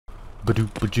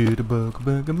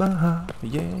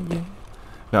Yeah.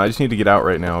 No, I just need to get out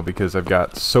right now because I've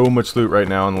got so much loot right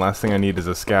now, and the last thing I need is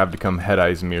a scav to come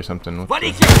head-eyes me or something. Oh my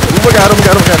god.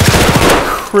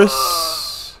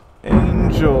 Chris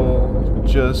Angel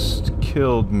just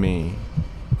killed me.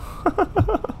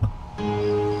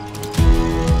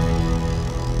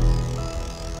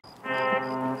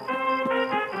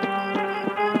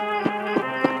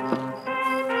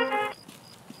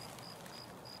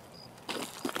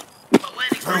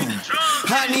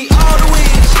 I need all the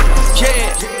wins,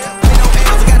 yeah. Ain't no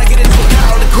L's, I gotta get into a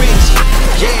call to quits,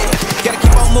 yeah. Gotta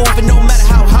keep on moving no matter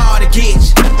how hard it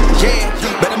gets, yeah.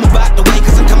 Better move out the way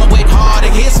cause I'm coming with harder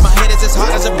hits. My head is as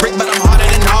hard as a brick, but I'm harder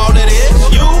than all of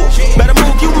this. You better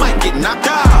move, you might get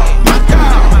knocked out, knocked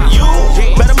out. You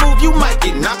better move, you might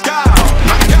get knocked out,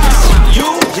 knocked out. You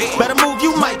better move,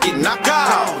 you might get knocked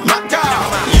out, knocked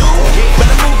out. You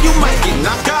better move, you might get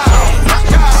knocked out,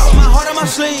 knocked out. My heart on my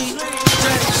sleeve.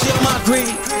 Shit on my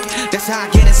greed. That's how I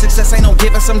get it. Success ain't no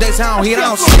giving. Some days I don't hit, I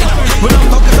don't sleep. When I'm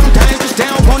focused, I'm dangerous. They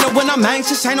don't want it when I'm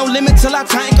anxious. Ain't no limit till I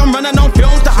tank. I'm running on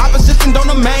fumes. The opposition don't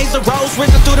amaze. The roads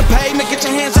racing through the pavement. Get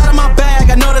your hands out of my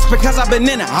bag. I know that's because I've been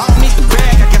in it. I don't need the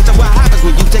bag. I guess that's what happens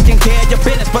when you taking care of your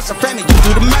business. But some family, you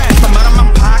do the math. I'm out of my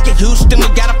pocket. Houston, we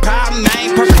got a problem. I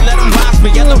ain't perfect. Let them watch me.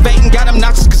 Elevating, got them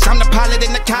nauseous. Cause I'm the pilot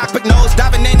in the cockpit. Nose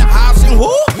diving in the house. And whoo.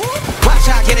 Watch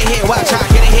out, get it here. Watch out,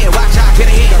 get it here. Watch out,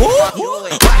 get it here. Whoo.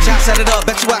 Watch out, set it up,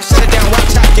 bet you I shut it down,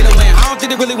 watch out, get away. I don't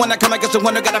think they really wanna come against the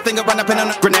winner, got a finger run up in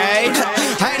on a grenade.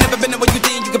 I ain't never been there where you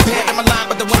think you compare to my line,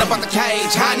 but the one up on the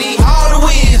cage. I need all the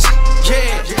wins,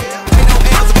 yeah. Ain't no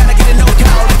L's, I gotta get a no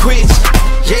call to quits,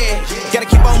 yeah. Gotta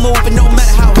keep on moving no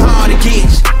matter how hard it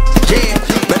gets, yeah.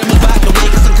 Better move out the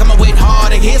way cause I'm coming with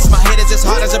harder hits. My head is as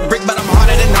hard as a brick, but I'm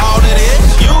harder than all of this.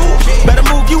 You better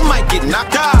move, you might get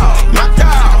knocked out, knocked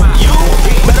out. You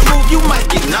better move, you might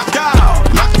get knocked out,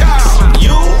 knocked out.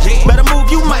 You better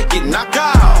move, you might get knocked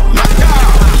out, knocked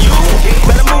out. You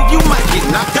better move, you might get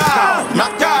knocked out,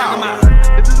 knocked out.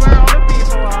 This is where all the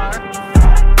people are.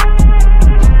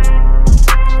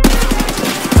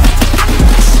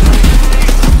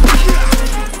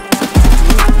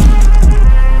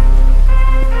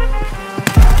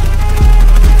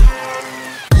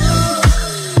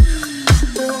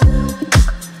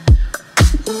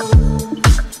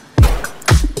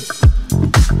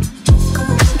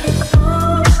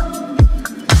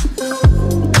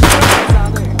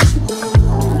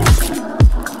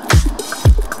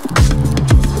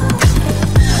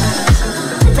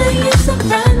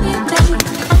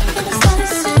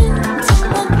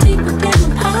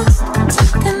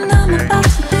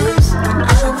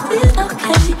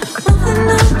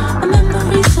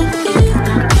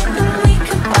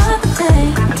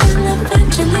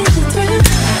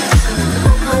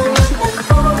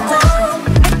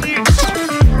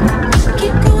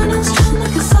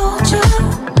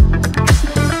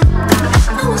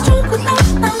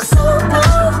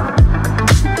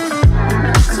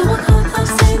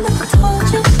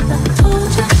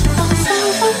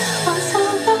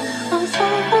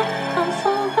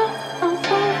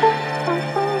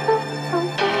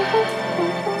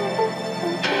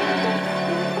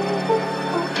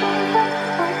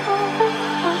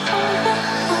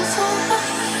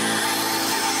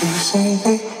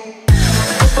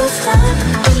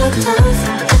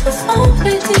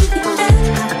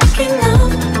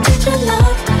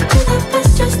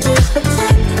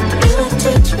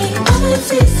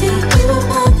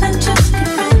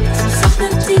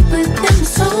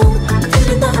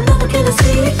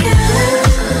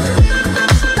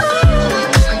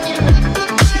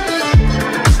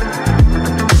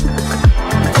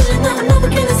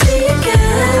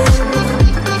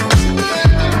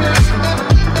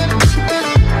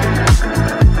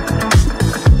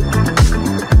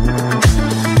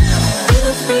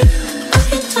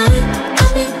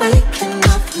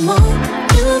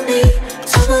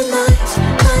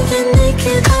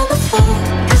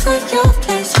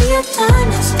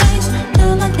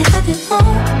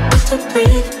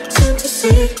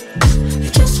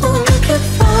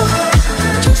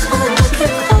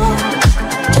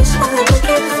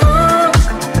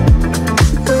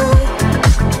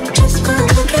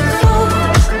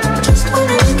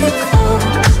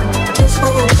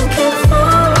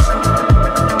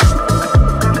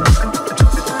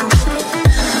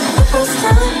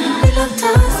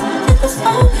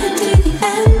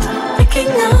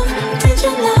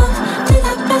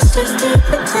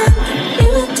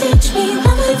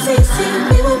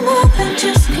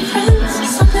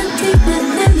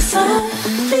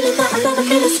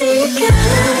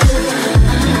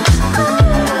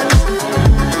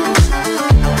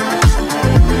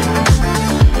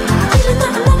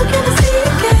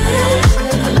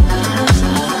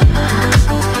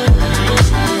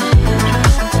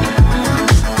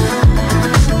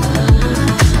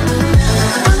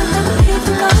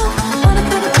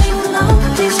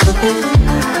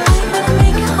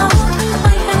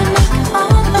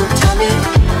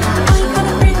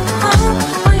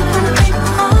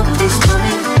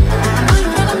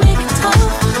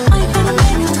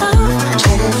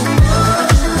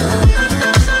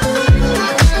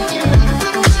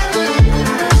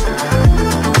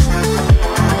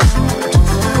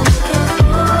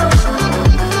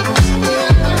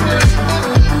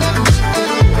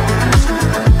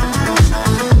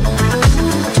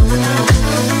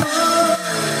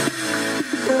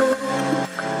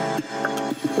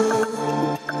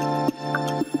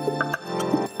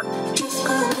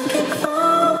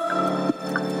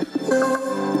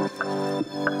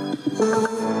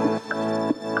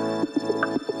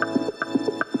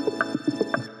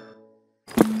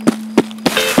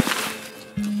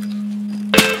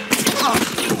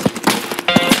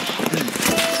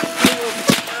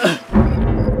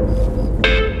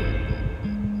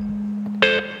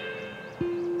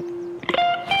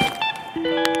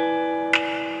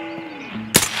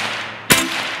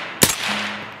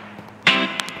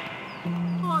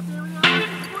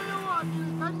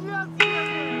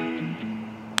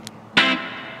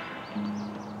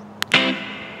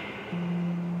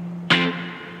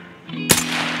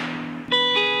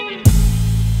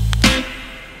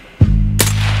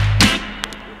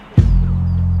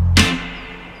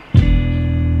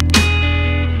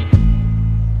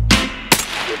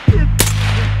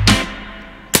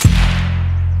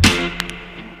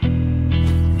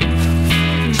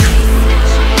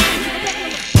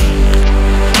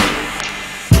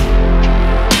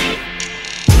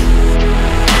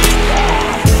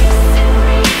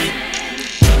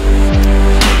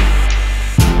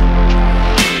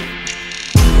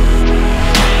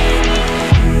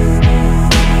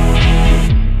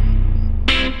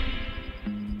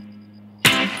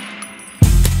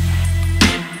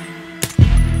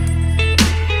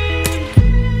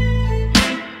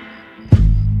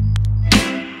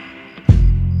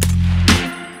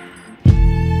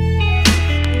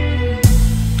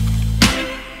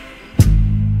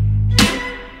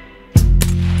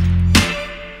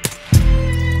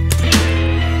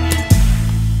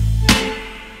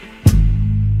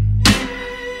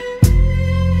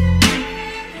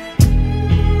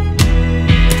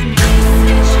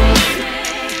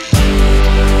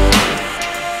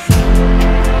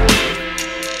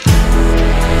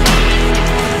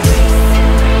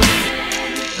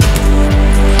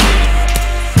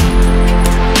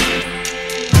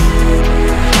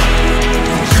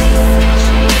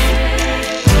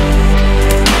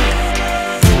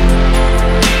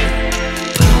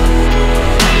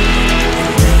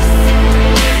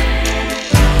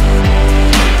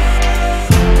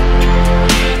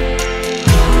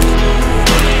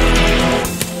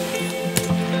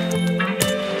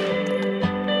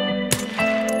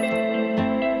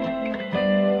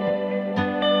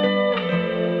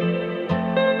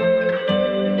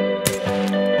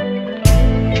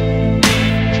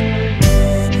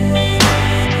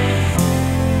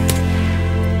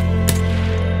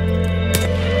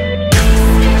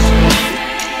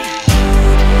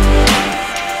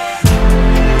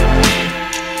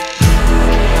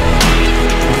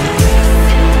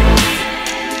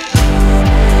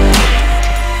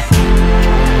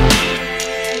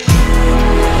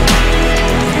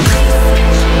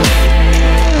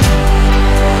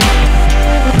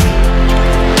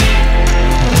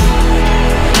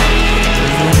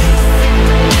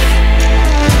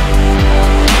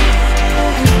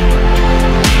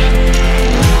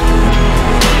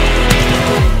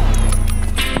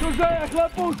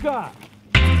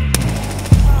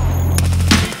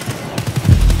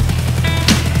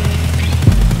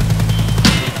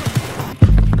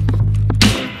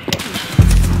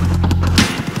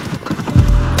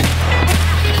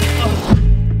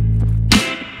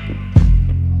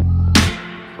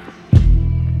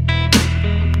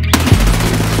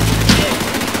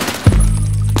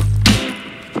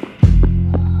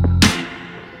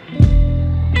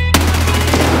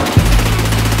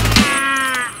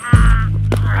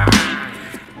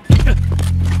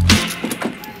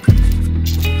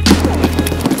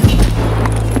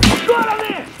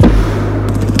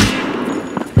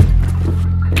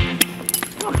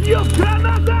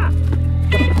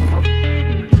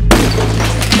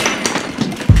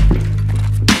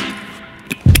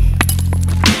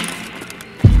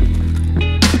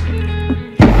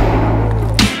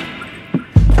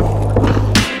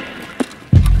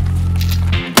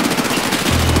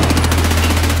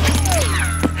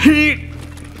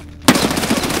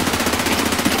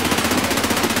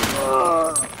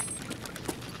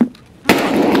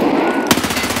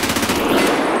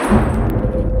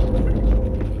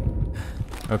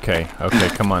 Okay, okay,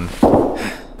 come on.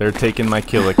 They're taking my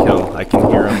kill. I can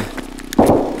hear them.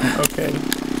 Okay.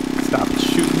 Stop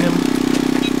shooting him.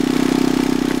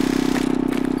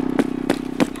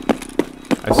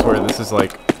 I swear this is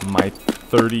like my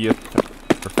 30th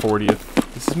or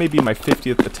 40th. This is maybe my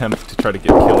 50th attempt to try to get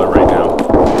Killer right now.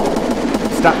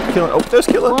 Stop killing. Oh, there's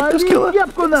Killer. There's Killer.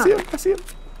 I see him. I see him.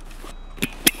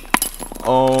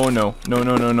 Oh no. No,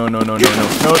 no, no, no, no, no, no, no.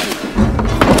 No.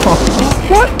 Oh,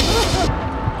 what?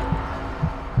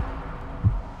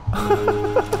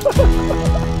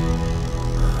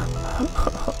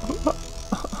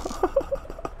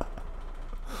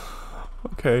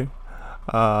 Okay.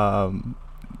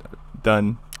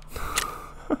 Done.